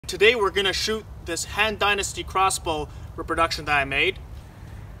Today we're gonna shoot this Han Dynasty crossbow reproduction that I made.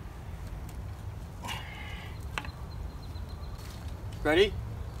 Ready?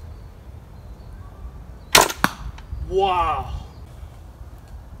 Wow!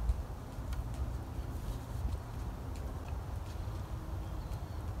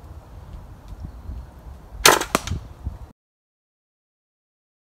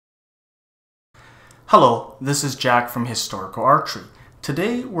 Hello, this is Jack from Historical Archery.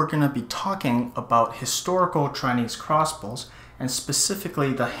 Today we're going to be talking about historical Chinese crossbows and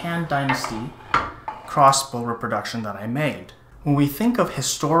specifically the Han Dynasty crossbow reproduction that I made. When we think of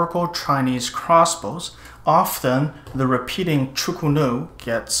historical Chinese crossbows, often the repeating chukunu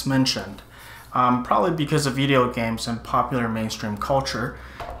gets mentioned. Probably because of video games and popular mainstream culture,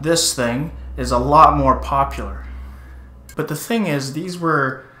 this thing is a lot more popular. But the thing is, these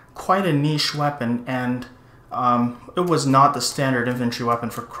were quite a niche weapon, and it was not the standard infantry weapon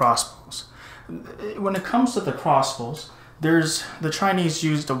for crossbows. When it comes to the crossbows, the Chinese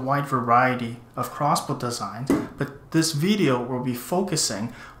used a wide variety of crossbow designs, but this video will be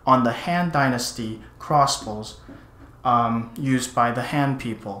focusing on the Han Dynasty crossbows used by the Han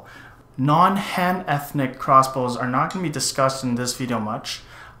people. Non-Han ethnic crossbows are not going to be discussed in this video much,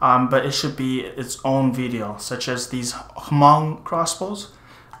 but it should be its own video, such as these Hmong crossbows.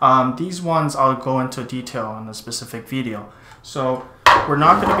 These ones I'll go into detail in a specific video. So we're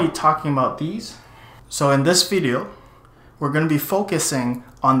not going to be talking about these. So in this video, we're going to be focusing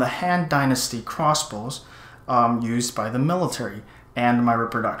on the Han Dynasty crossbows used by the military and my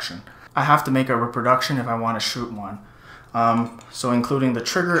reproduction. I have to make a reproduction if I want to shoot one. So including the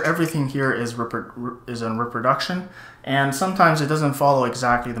trigger, everything here is in reproduction, and sometimes it doesn't follow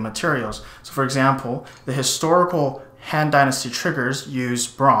exactly the materials. So for example, the historical Han Dynasty triggers use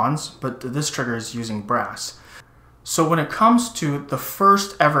bronze, but this trigger is using brass. So when it comes to the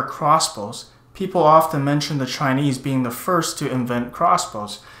first ever crossbows, people often mention the Chinese being the first to invent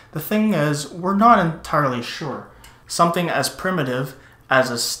crossbows. The thing is, we're not entirely sure. Something as primitive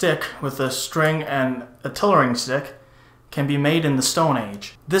as a stick with a string and a tillering stick can be made in the Stone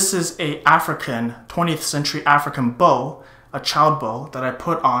Age. This is a 20th century African bow, a child bow, that I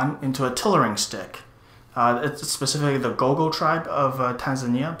put on into a tillering stick. It's specifically the Gogo tribe of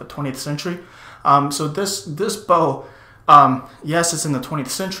Tanzania, but 20th century. So this bow, yes, it's in the 20th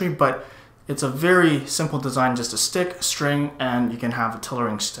century, but it's a very simple design, just a stick, string, and you can have a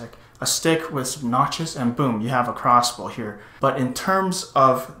tillering stick. A stick with some notches, and boom, you have a crossbow here. But in terms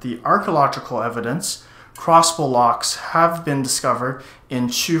of the archaeological evidence, crossbow locks have been discovered in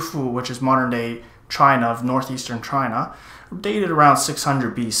Qufu, which is modern-day China, of northeastern China, dated around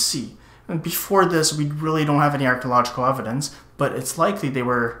 600 BC. And before this, we really don't have any archaeological evidence, but it's likely they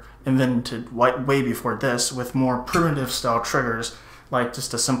were invented way before this with more primitive style triggers, like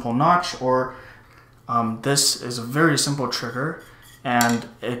just a simple notch, or this is a very simple trigger, and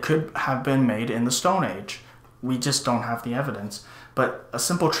it could have been made in the Stone Age. We just don't have the evidence. But a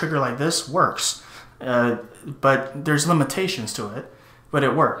simple trigger like this works, but there's limitations to it, but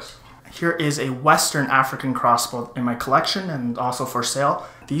it works. Here is a Western African crossbow in my collection and also for sale.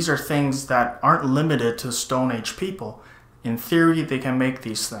 These are things that aren't limited to Stone Age people. In theory, they can make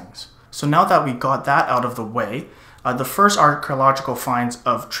these things. So now that we got that out of the way, the first archaeological finds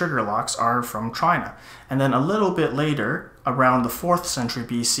of trigger locks are from China. And then a little bit later, around the 4th century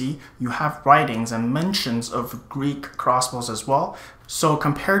BC, you have writings and mentions of Greek crossbows as well. So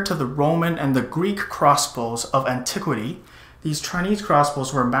compared to the Roman and the Greek crossbows of antiquity, these Chinese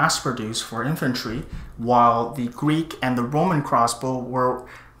crossbows were mass-produced for infantry, while the Greek and the Roman crossbow were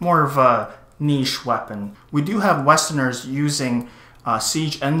more of a niche weapon. We do have Westerners using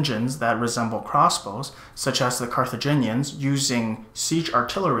siege engines that resemble crossbows, such as the Carthaginians using siege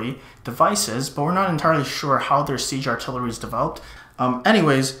artillery devices, but we're not entirely sure how their siege artillery is developed.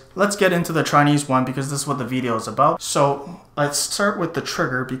 Anyways, let's get into the Chinese one because this is what the video is about. So let's start with the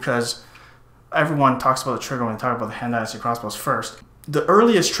trigger because everyone talks about the trigger when they talk about the Han Dynasty crossbows first. The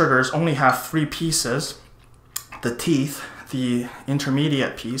earliest triggers only have 3 pieces: the teeth, the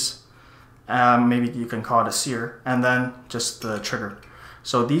intermediate piece, maybe you can call it a sear, and then just the trigger.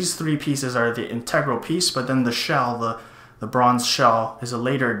 So these 3 pieces are the integral piece, but then the shell, the bronze shell, is a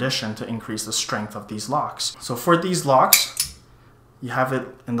later addition to increase the strength of these locks. So for these locks, you have it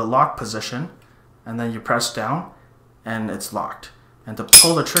in the lock position, and then you press down, and it's locked. And to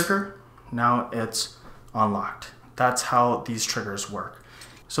pull the trigger, now it's unlocked. That's how these triggers work.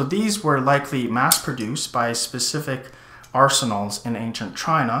 So these were likely mass-produced by specific arsenals in ancient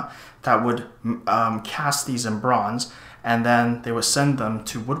China that would cast these in bronze, and then they would send them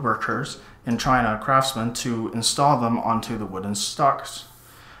to woodworkers in China, craftsmen, to install them onto the wooden stocks.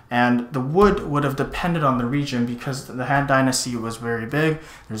 And the wood would have depended on the region because the Han Dynasty was very big.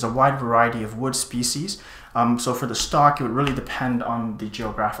 There's a wide variety of wood species. So for the stock, it would really depend on the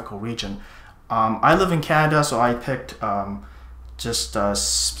geographical region. I live in Canada, so I picked just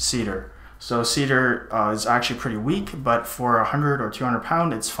cedar. So cedar is actually pretty weak, but for 100 or 200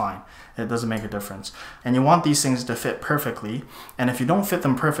 pound, it's fine. It doesn't make a difference. And you want these things to fit perfectly. And if you don't fit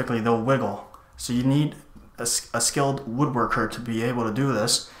them perfectly, they'll wiggle. So you need a skilled woodworker to be able to do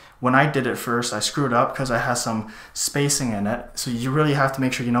this. When I did it first, I screwed up because I had some spacing in it. So you really have to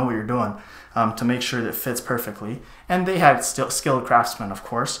make sure you know what you're doing to make sure that it fits perfectly. And they had skilled craftsmen, of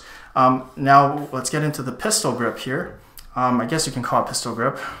course. Now let's get into the pistol grip here. I guess you can call it pistol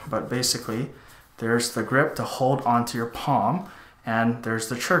grip, but basically there's the grip to hold onto your palm, and there's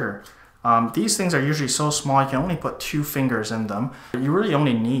the trigger. These things are usually so small you can only put 2 fingers in them. You really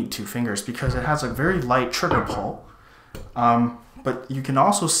only need 2 fingers because it has a very light trigger pull. But you can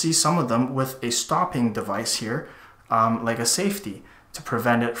also see some of them with a stopping device here, like a safety, to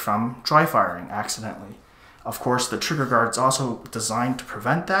prevent it from dry firing accidentally. Of course, the trigger guard is also designed to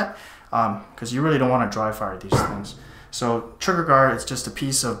prevent that, because you really don't want to dry fire these things. So trigger guard is just a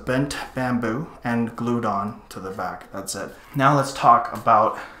piece of bent bamboo and glued on to the back. That's it. Now let's talk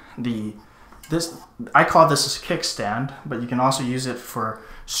about this. I call this a kickstand, but you can also use it for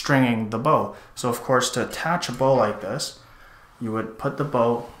stringing the bow. So of course, to attach a bow like this, you would put the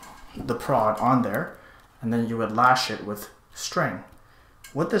bow, the prod on there, and then you would lash it with string.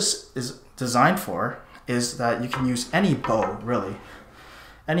 What this is designed for is that you can use any bow, really.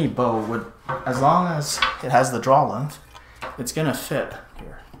 Any bow would, as long as it has the draw length, it's gonna fit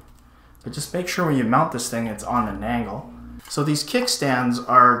here. But just make sure when you mount this thing, it's on an angle. So these kickstands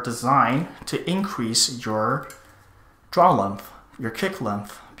are designed to increase your draw length, your kick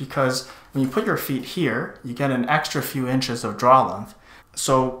length, because when you put your feet here, you get an extra few inches of draw length.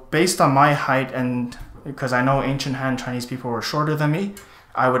 So based on my height, and because I know ancient Han Chinese people were shorter than me,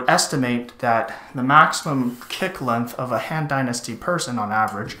 I would estimate that the maximum kick length of a Han Dynasty person on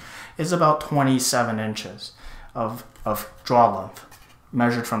average is about 27 inches of draw length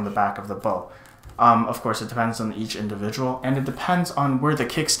measured from the back of the bow. Of course, it depends on each individual, and it depends on where the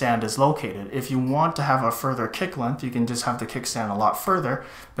kickstand is located. If you want to have a further kick length, you can just have the kickstand a lot further,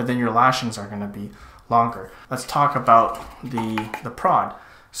 but then your lashings are going to be longer. Let's talk about the prod.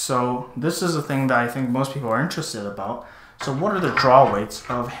 So this is a thing that I think most people are interested about. So what are the draw weights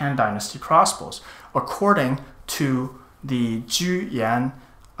of Han Dynasty crossbows? According to the Juyan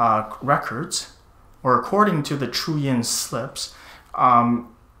records, or according to the Chuyin slips,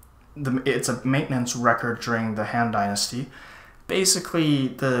 it's a maintenance record during the Han Dynasty. Basically,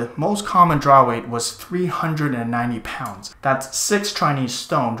 the most common draw weight was 390 pounds. That's 6 Chinese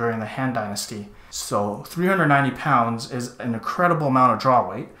stone during the Han Dynasty. So 390 pounds is an incredible amount of draw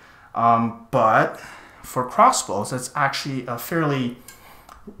weight, but for crossbows, it's actually a fairly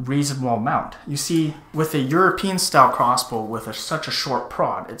reasonable amount. You see, with a European style crossbow with such a short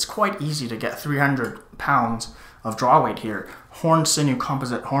prod, it's quite easy to get 300 pounds of draw weight here. Horn sinew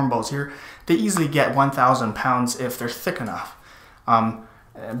composite horn bows here, they easily get 1,000 pounds if they're thick enough.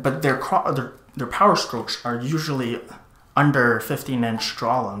 But their power strokes are usually under 15-inch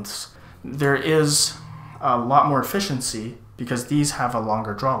draw lengths. There is a lot more efficiency because these have a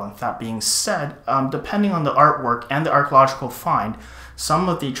longer draw length. That being said, depending on the artwork and the archaeological find, some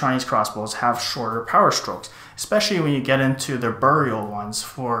of the Chinese crossbows have shorter power strokes, especially when you get into the burial ones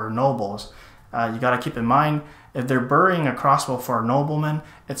for nobles. You got to keep in mind, if they're burying a crossbow for a nobleman,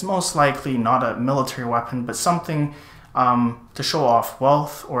 it's most likely not a military weapon, but something to show off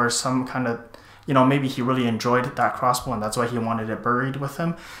wealth, or some kind of, maybe he really enjoyed that crossbow and that's why he wanted it buried with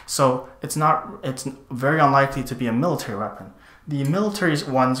him. So it's very unlikely to be a military weapon. The military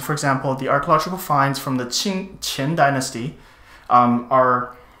ones, for example, the archaeological finds from the Qin Dynasty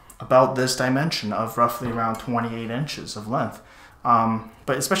are about this dimension of roughly around 28 inches of length.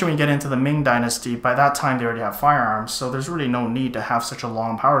 But especially when you get into the Ming Dynasty, by that time they already have firearms, so there's really no need to have such a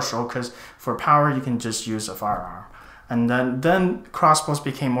long power stroke, because for power you can just use a firearm. And then crossbows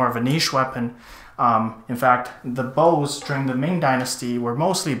became more of a niche weapon. In fact, the bows during the Ming Dynasty were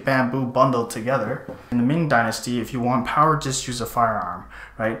mostly bamboo bundled together. In the Ming Dynasty, if you want power, just use a firearm,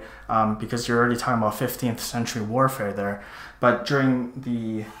 right? Because you're already talking about 15th century warfare there. But during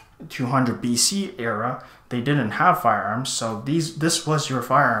the 200 BC era, they didn't have firearms, so this was your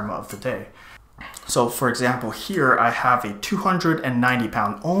firearm of the day. So for example, here I have a 290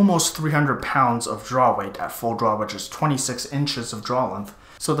 pound, almost 300 pounds of draw weight at full draw, which is 26 inches of draw length.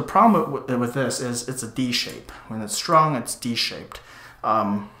 So the problem with this is it's a D shape. When it's strung, it's D shaped.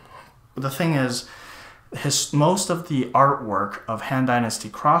 The thing is, Most of the artwork of Han Dynasty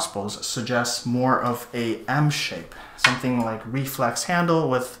crossbows suggests more of a M shape, something like reflex handle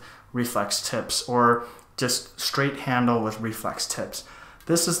with reflex tips, or just straight handle with reflex tips.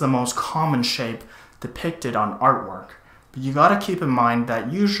 This is the most common shape depicted on artwork. But you got to keep in mind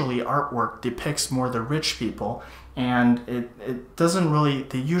that usually artwork depicts more the rich people, and it doesn't really,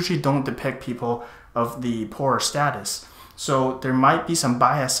 they usually don't depict people of the poorer status. So there might be some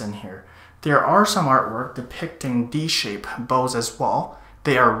bias in here. There are some artwork depicting D-shape bows as well.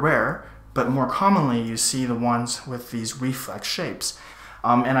 They are rare, but more commonly you see the ones with these reflex shapes.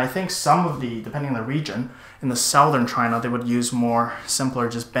 And I think some of the, depending on the region, in the southern China, they would use more simpler,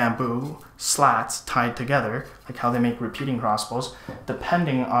 just bamboo slats tied together, like how they make repeating crossbows.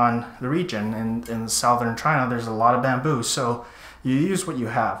 Depending on the region, in southern China, there's a lot of bamboo, so you use what you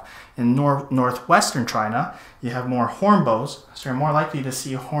have. In northwestern China, you have more horn bows, so you're more likely to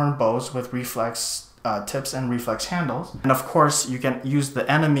see horn bows with reflex tips and reflex handles. And of course, you can use the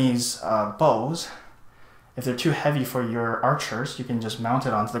enemy's bows. If they're too heavy for your archers, you can just mount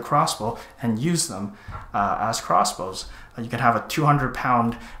it onto the crossbow and use them as crossbows. You can have a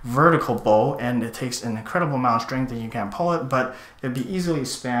 200-pound vertical bow, and it takes an incredible amount of strength and you can't pull it, but it'd be easily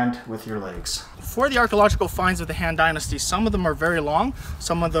spanned with your legs. For the archaeological finds of the Han Dynasty, some of them are very long,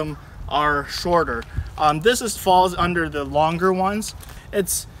 some of them are shorter. This falls under the longer ones.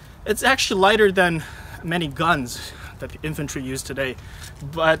 It's actually lighter than many guns that the infantry use today,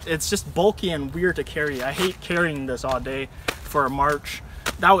 but it's just bulky and weird to carry. I hate carrying this all day for a march.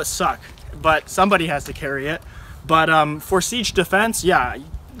 That would suck, but somebody has to carry it. But for siege defense, yeah,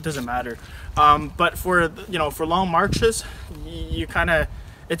 it doesn't matter. But for for long marches, you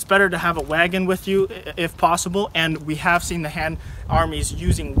it's better to have a wagon with you if possible. And we have seen the Han armies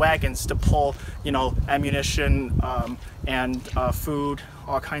using wagons to pull ammunition and food,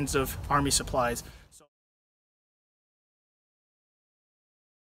 all kinds of army supplies.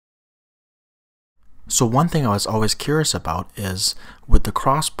 So one thing I was always curious about is, would the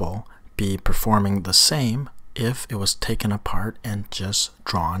crossbow be performing the same if it was taken apart and just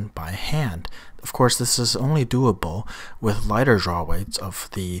drawn by hand? Of course, this is only doable with lighter draw weights of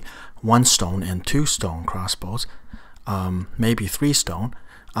the 1 stone and 2 stone crossbows, maybe 3 stone.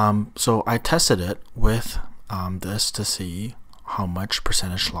 So I tested it with this to see how much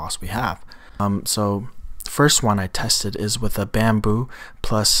percentage loss we have. So first one I tested is with a bamboo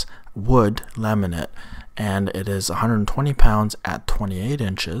plus wood laminate, and it is 120 pounds at 28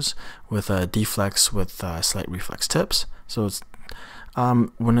 inches with a deflex with slight reflex tips. So it's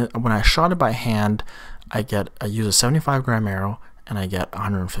when I shot it by hand, I use a 75 gram arrow and I get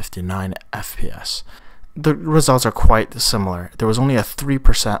 159 FPS. The results are quite similar. There was only a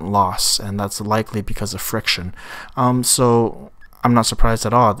 3% loss, and that's likely because of friction. So I'm not surprised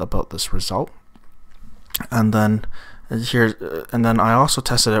at all about this result. And then I also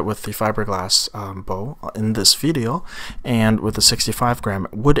tested it with the fiberglass bow in this video, and with the 65 gram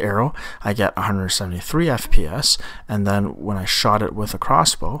wood arrow I get 173 FPS, and then when I shot it with a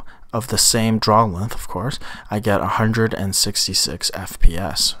crossbow of the same draw length, of course, I get 166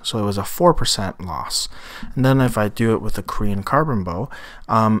 FPS. So it was a 4% loss. And then if I do it with a Korean carbon bow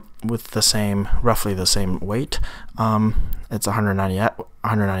with roughly the same weight, it's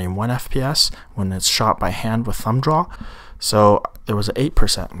 191 FPS when it's shot by hand with thumb draw. So there was an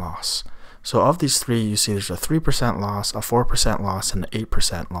 8% loss. So of these three, you see there's a 3% loss, a 4% loss, and an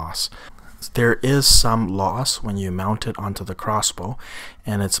 8% loss. There is some loss when you mount it onto the crossbow,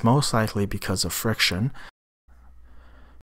 and it's most likely because of friction.